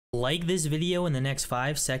Like this video in the next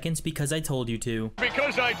 5 seconds because I told you to.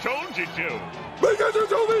 Because I told you to. Because you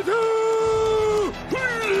told me to!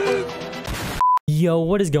 Yo,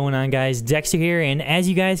 what is going on, guys? Dexter here, and as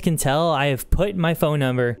you guys can tell, I have put my phone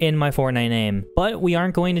number in my Fortnite name. But we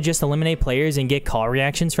aren't going to just eliminate players and get call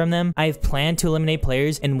reactions from them. I have planned to eliminate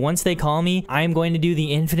players, and once they call me, I am going to do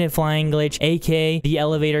the infinite flying glitch, aka the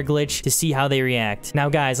elevator glitch, to see how they react. Now,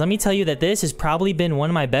 guys, let me tell you that this has probably been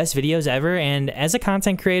one of my best videos ever, and as a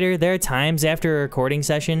content creator, there are times after a recording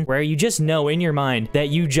session where you just know in your mind that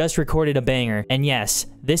you just recorded a banger. And yes,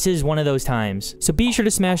 this is one of those times. So be sure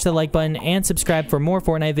to smash the like button and subscribe for more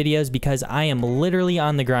Fortnite videos because I am literally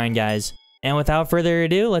on the grind, guys. And without further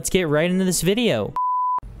ado, let's get right into this video.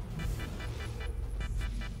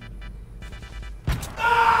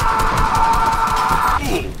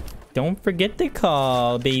 Don't forget to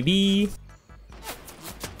call, baby.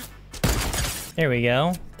 There we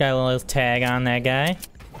go. Got a little tag on that guy.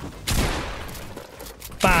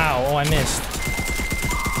 Bow! Oh, I missed.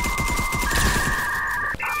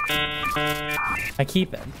 I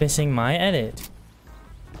keep missing my edit.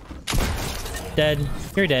 Dead.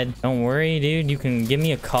 You're dead. Don't worry, dude. You can give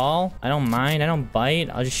me a call. I don't mind. I don't bite.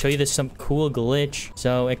 I'll just show you this some cool glitch.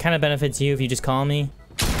 So it kind of benefits you if you just call me.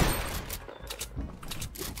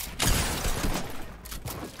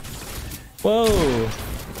 Whoa.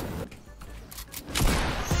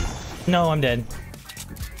 No, I'm dead.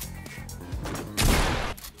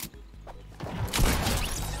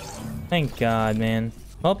 Thank God, man.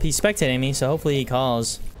 Well, he's spectating me, so hopefully he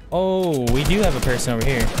calls. Oh, we do have a person over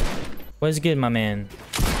here. What's good, my man?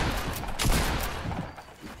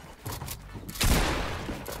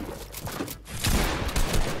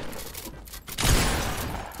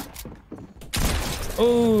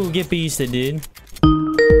 Oh, get beasted, dude.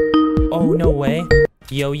 Oh, no way.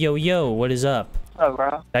 Yo, yo, yo, what is up? Oh,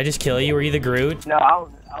 bro. Did I just kill you? Were you the Groot? No, I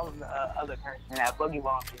was the other person that boogie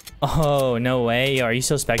bombed you. Oh, no way. Yo, are you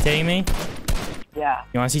still spectating me? Yeah.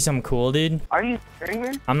 You want to see something cool, dude? Are you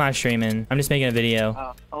streaming? I'm not streaming. I'm just making a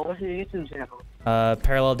video. Oh, what's your YouTube channel?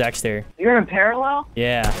 Parallel Dexter. You're in Parallel?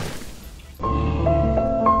 Yeah.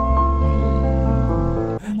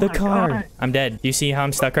 The car. God. I'm dead. You see how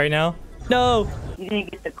I'm stuck right now? No. You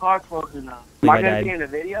didn't get the car close enough. I Am I died. gonna see in the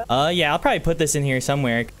video? Yeah, I'll probably put this in here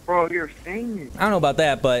somewhere. Bro, you're famous. I don't know about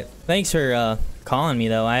that, but thanks for, calling me,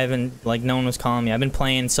 though. I haven't, like, no one was calling me. I've been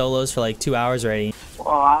playing solos for, like, 2 hours already. Well,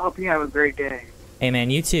 I hope you have a great day. Hey,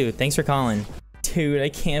 man, you too. Thanks for calling. Dude, I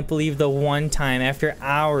can't believe the one time after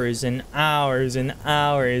hours and hours and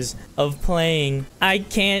hours of playing, I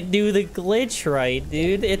can't do the glitch right,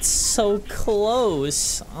 dude. It's so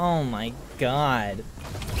close. Oh my God.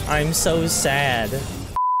 I'm so sad.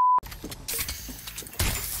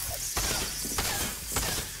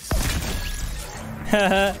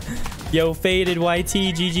 Yo, faded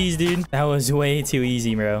YT, GG's, dude. That was way too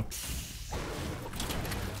easy, bro.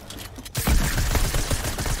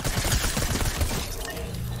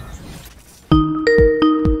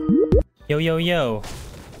 Yo, yo, yo.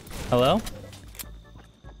 Hello?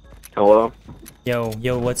 Hello? Yo,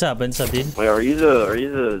 yo, what's up? What's up, dude? Wait, are you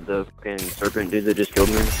the fucking serpent dude that just killed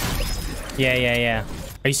me? Yeah.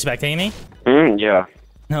 Are you spectating me? Yeah.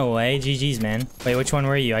 No way. GG's, man. Wait, which one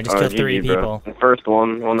were you? I just killed 3 people. Bro. The first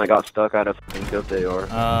one that got stuck, I had a fucking kill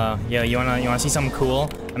AR. Yo, you wanna see something cool?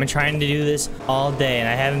 I've been trying to do this all day, and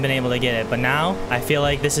I haven't been able to get it. But now, I feel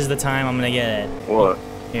like this is the time I'm gonna get it. What?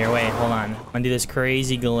 Here, wait, hold on. I'm gonna do this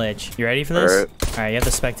crazy glitch. You ready for this? Alright, you have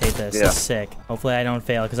to spectate this. Yeah. This is sick. Hopefully I don't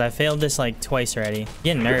fail, because I failed this like twice already.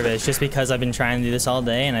 Getting nervous just because I've been trying to do this all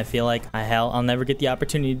day, and I feel like I'll never get the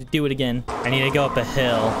opportunity to do it again. I need to go up a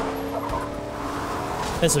hill.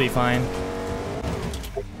 This will be fine.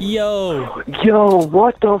 Yo! Yo,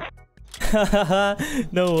 what the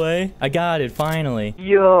No way. I got it, finally.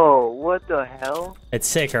 Yo, what the hell? It's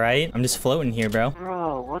sick, right? I'm just floating here, bro.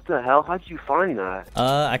 Bro, what the hell? How'd you find that?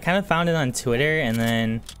 I kind of found it on Twitter, and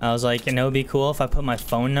then I was like, you know, it'd be cool if I put my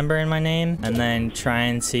phone number in my name, and then try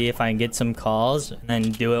and see if I can get some calls, and then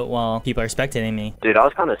do it while people are spectating me. Dude, I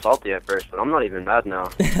was kind of salty at first, but I'm not even mad now.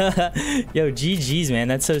 Yo, GG's, man.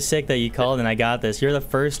 That's so sick that you called and I got this. You're the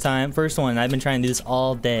first one. I've been trying to do this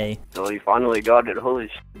all day. So you finally got it. Holy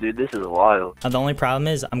shit, dude, this is wild. The only problem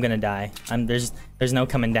is I'm gonna die. There's no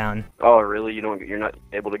coming down. Oh, really? You're not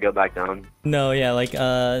able to go back down? No, yeah, like,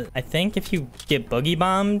 I think if you get boogie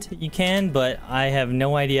bombed, you can, but I have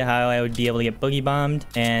no idea how I would be able to get boogie bombed.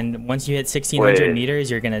 And once you hit 1600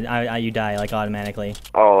 meters, you're gonna, you die, like, automatically.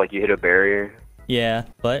 Oh, like you hit a barrier? Yeah,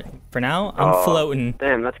 but for now, I'm floating.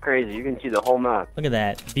 Damn, that's crazy. You can see the whole map. Look at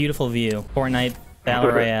that. Beautiful view. Fortnite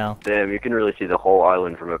Battle Royale. Damn, you can really see the whole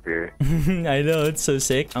island from up here. I know, it's so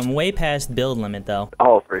sick. I'm way past build limit, though.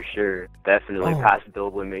 Oh, for sure. Definitely Oh. past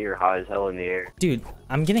build limit. You're high as hell in the air. Dude,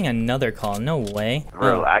 I'm getting another call. No way.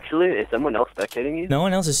 Bro, Oh, actually, is someone else spectating you? no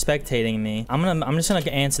one else is spectating me. I'm just gonna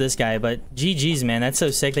answer this guy, but GG's, man. That's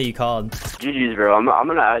so sick that you called. GG's, bro. I'm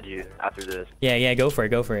gonna add you after this. Yeah, go for it.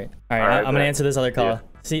 Go for it. All right, All right, I'm gonna bet. answer this other call. Yeah.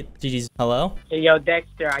 See, GG's. Hello? Hey, yo,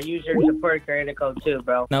 Dexter, I use your support creator code too,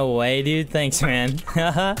 bro. No way, dude. Thanks, man.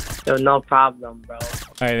 All So no problem, bro.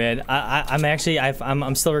 right, man.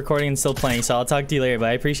 I'm still recording and still playing, so I'll talk to you later. But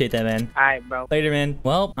I appreciate that, man. All right, bro. Later, man.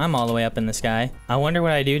 Well, I'm all the way up in the sky. I wonder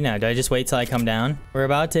what I do now. Do I just wait till I come down? We're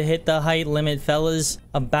about to hit the height limit, fellas.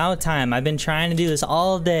 About time. I've been trying to do this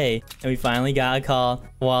all day, and we finally got a call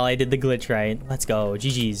while I did the glitch right. Let's go.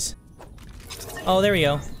 GG's. Oh, there we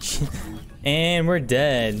go. And we're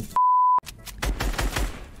dead.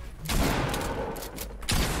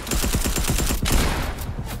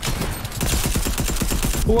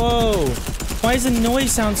 Whoa! Why does the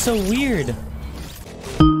noise sound so weird?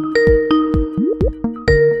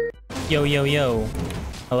 Yo.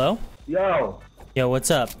 Hello? Yo, Yo,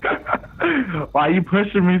 what's up? why you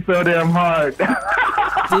pushing me so damn hard?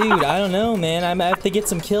 Dude, I don't know, man. I have to get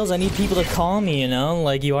some kills. I need people to call me, you know?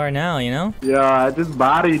 Like you are now, you know? Yo, I just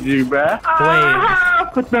bodied you, bruh.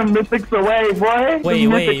 Put them mythics away, boy. Wait.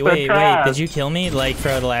 Them mythics are trash. Did you kill me, like, for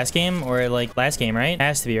the last game? Or, like, last game, right?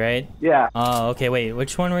 Has to be, right? Yeah. Oh, okay, wait.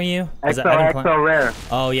 Which one were you? 'Cause I didn't XO rare.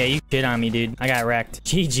 Oh, yeah, you shit on me, dude. I got wrecked.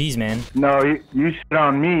 GG's, man. No, you shit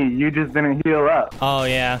on me. You just didn't heal up. Oh,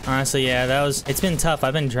 yeah. Honestly, yeah, it's been tough.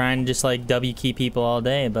 I've been trying to just, like, W key people all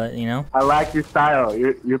day, but, you know? I like your style.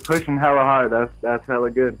 You're pushing hella hard. That's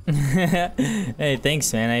hella good. Hey,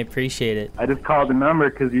 thanks, man. I appreciate it. I just called the number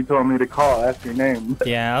because you told me to call. That's your name.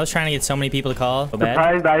 Yeah, I was trying to get so many people to call. So bad.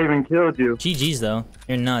 Surprised I even killed you. GG's, though.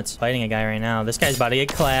 You're nuts. Fighting a guy right now. This guy's about to get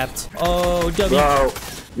clapped. Oh, W. Bro,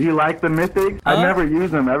 do you like the mythics? Huh? I never use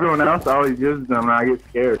them. Everyone else always uses them, and I get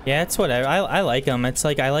scared. Yeah, it's whatever. I like them. It's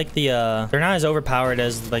like, I like the, they're not as overpowered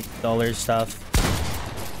as, like, the older stuff.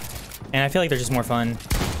 And I feel like they're just more fun.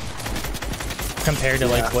 Compared to,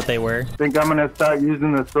 like, what they were. I think I'm gonna start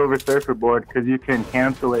using the Silver Surfer board because you can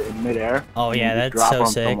cancel it in midair. Oh, and yeah, you just that's drop so on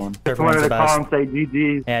sick. someone. Just Surfer wanted one's to the call best. and say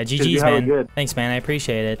GG's. Yeah, 'cause you GG's, hella man. Good. Thanks, man. I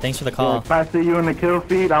appreciate it. Thanks for the Yeah, call. if I see you in the kill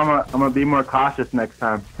feed, I'm gonna be more cautious next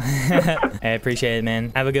time. I appreciate it,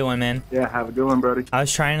 man. Have a good one, man. Yeah, have a good one, Brody. I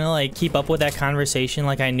was trying to, like, keep up with that conversation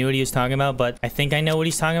like I knew what he was talking about, but I think I know what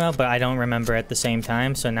he's talking about, but I don't remember at the same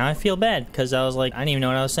time, so now I feel bad, because I was like, I didn't even know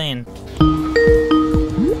what I was saying.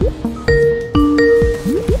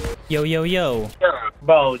 Yo.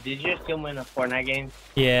 Bro, did you still win a Fortnite game?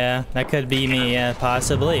 Yeah, that could be me, yeah,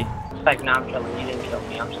 possibly. It's like, nah, I'm killing you. Didn't kill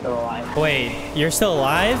me. I'm still alive. Wait, you're still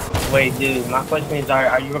alive? Wait, dude, my question is,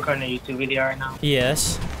 are you recording a YouTube video right now?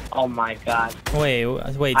 Yes. Oh my god. Wait,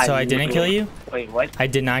 so I didn't kill you? Wait, what? I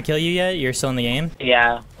did not kill you yet? You're still in the game?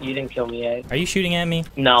 Yeah, you didn't kill me yet. Are you shooting at me?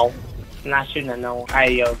 No. I'm not shooting at no.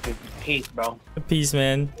 Alright, yo, peace, bro. Peace,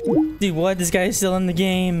 man. Dude, what? This guy's still in the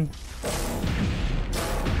game.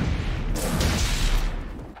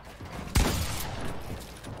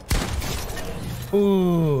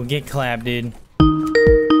 Ooh, get clapped, dude.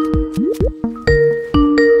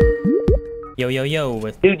 Yo.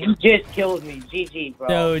 Dude, you just killed me. GG, bro.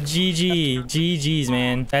 No, GG's,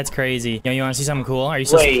 man. That's crazy. Yo, you want to see something cool? Are you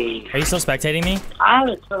still spectating me? I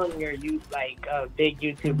was telling you, like, a big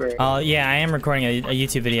YouTuber. Oh, yeah, I am recording a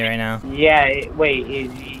YouTube video right now. Yeah,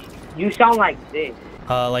 you sound like this.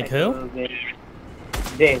 Like a who? little bit.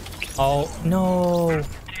 This. Oh, no.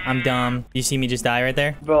 I'm dumb. You see me just die right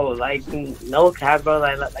there? Bro, like, no cap, bro.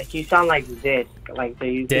 Like you sound like this. Like the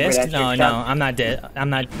YouTuber Disc? that No, you're I'm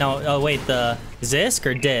not no, oh wait, the Zisk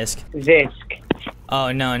or Disc? Zisk.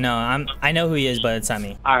 Oh, no, I know who he is, but it's not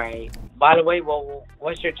me. Alright. By the way,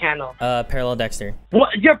 what's your channel? Parallel Dexter. What?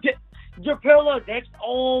 Your Parallel Dex?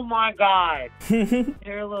 Oh my god.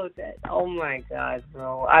 Parallel Dex. Oh my god,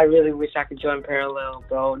 bro. I really wish I could join Parallel,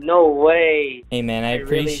 bro. No way. Hey, man, I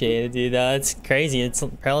appreciate it, dude. It's crazy.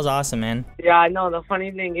 Parallel's awesome, man. Yeah, I know. The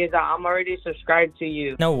funny thing is I'm already subscribed to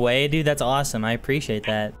you. No way, dude. That's awesome. I appreciate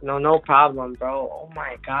that. No problem, bro. Oh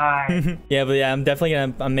my god. Yeah, but yeah,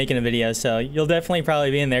 I'm making a video, so you'll definitely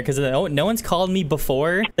probably be in there, because no one's called me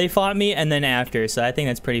before they fought me and then after, so I think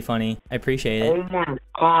that's pretty funny. I appreciate it. Oh my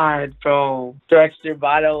god, bro. Dexter,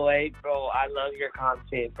 by the way, bro, I love your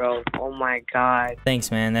content, bro. Oh my god.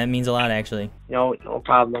 Thanks, man. That means a lot, actually. No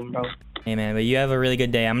problem, bro. Hey, man, but you have a really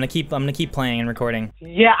good day. I'm gonna keep playing and recording.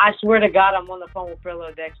 Yeah, I swear to God, I'm on the phone with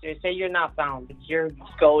Parallel Dexter. Say you're not found, but you're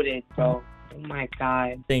goated, bro. Oh my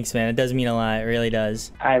god. Thanks, man. It does mean a lot. It really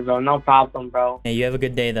does. Alright, bro. No problem, bro. Hey, you have a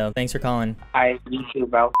good day, though. Thanks for calling. Alright, you too,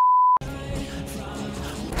 bro.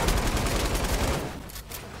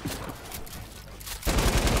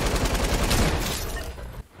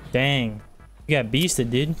 Dang. You got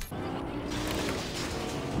beasted, dude.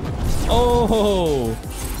 Oh!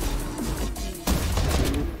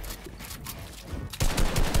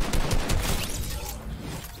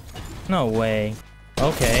 No way.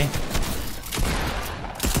 Okay.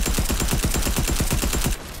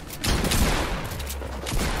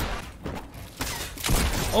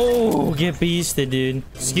 Oh, get beasted, dude.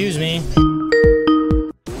 Excuse me.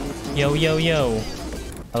 Yo, yo, yo.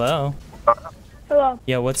 Hello? Hello.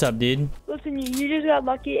 Yo, what's up, dude? Listen, you just got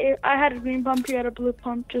lucky. I had a green pump, you had a blue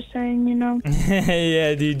pump, just saying, you know.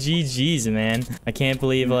 Yeah, dude, GG's, man. I can't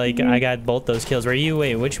believe, like, I got both those kills. Were you?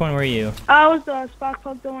 Wait, which one were you? I was the spot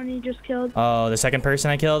plug, the one you just killed. Oh, the second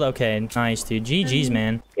person I killed? Okay, nice, dude. GG's,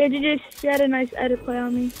 man. Yeah, you had a nice edit play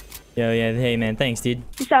on me. Yo, yeah, hey, man, thanks, dude.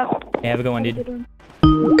 Peace out. Hey, have a good one, Have a dude. good one.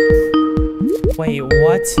 Wait,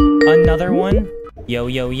 what? Another one? Yo,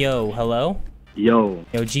 yo, yo, hello? Yo.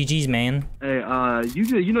 Yo, GG's, man. Hey,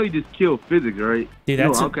 you know you just killed Physics, right? Dude, You know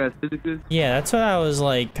that's what Outcast Physics is? yeah, that's what I was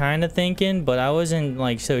like kind of thinking, but I wasn't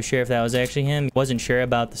like so sure if that was actually him. Wasn't sure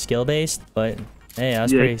about the skill based, but hey, that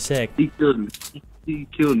was pretty sick. He killed me. He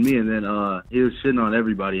killed me, and then he was shitting on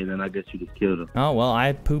everybody, and then I guess you just killed him. Oh well,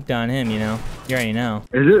 I pooped on him, you know. You already know.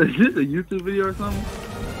 Is this a YouTube video or something?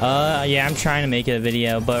 Yeah, I'm trying to make it a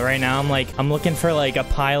video, but right now I'm looking for like a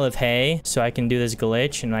pile of hay so I can do this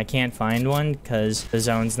glitch, and I can't find one because the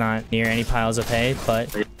zone's not near any piles of hay.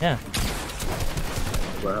 But yeah.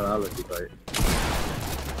 Well, I'll let you fight.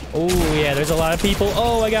 Oh yeah, there's a lot of people.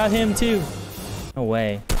 Oh, I got him too. No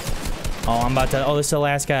way. Oh, I'm about to. Oh, this is the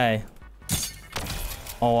last guy.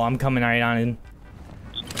 Oh, I'm coming right on him.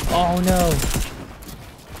 Oh no.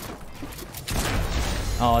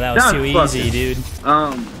 Oh, that was too easy, dude.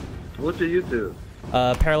 What's your YouTube?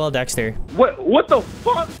 Parallel Dexter. What the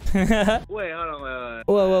fuck? Wait, hold on.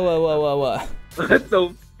 Whoa. What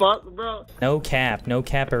the fuck, bro? No cap, no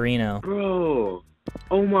caparino. Bro.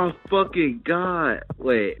 Oh my fucking god.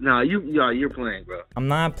 Wait, nah, you're playing, bro. I'm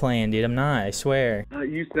not playing, dude. I'm not. I swear.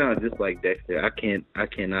 You sound just like Dexter. I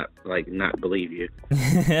cannot like not believe you.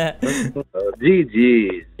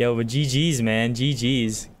 GG's. Yo, but GG's, man.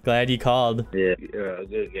 GG's. Glad you called. Yeah,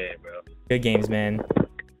 good game, bro. Good games, man.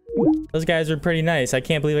 Those guys were pretty nice. I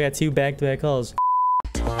can't believe I got 2 back-to-back calls.